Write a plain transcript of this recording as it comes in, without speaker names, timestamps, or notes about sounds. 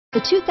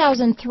The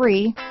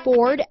 2003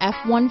 Ford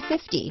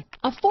F-150.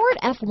 A Ford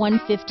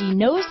F-150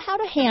 knows how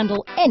to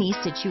handle any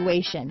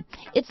situation.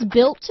 It's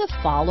built to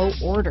follow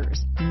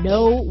orders,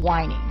 no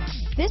whining.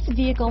 This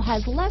vehicle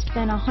has less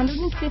than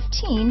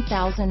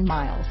 115,000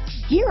 miles.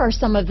 Here are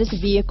some of this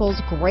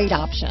vehicle's great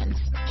options: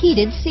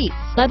 heated seats,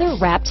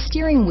 leather-wrapped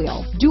steering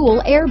wheel,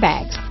 dual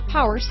airbags,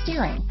 power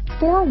steering,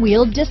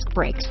 four-wheel disc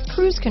brakes,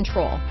 cruise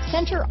control,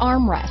 center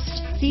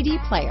armrest, CD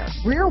player,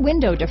 rear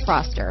window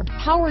defroster,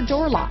 power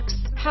door locks,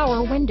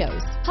 power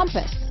windows,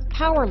 compass,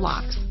 power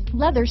locks,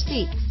 leather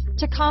seats,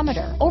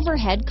 tachometer,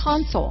 overhead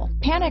console,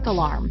 panic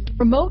alarm,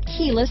 remote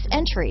keyless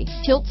entry,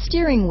 tilt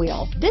steering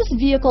wheel. This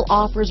vehicle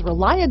offers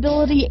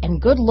reliability and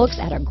good looks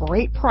at a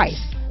great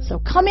price. So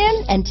come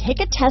in and take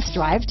a test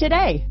drive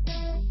today.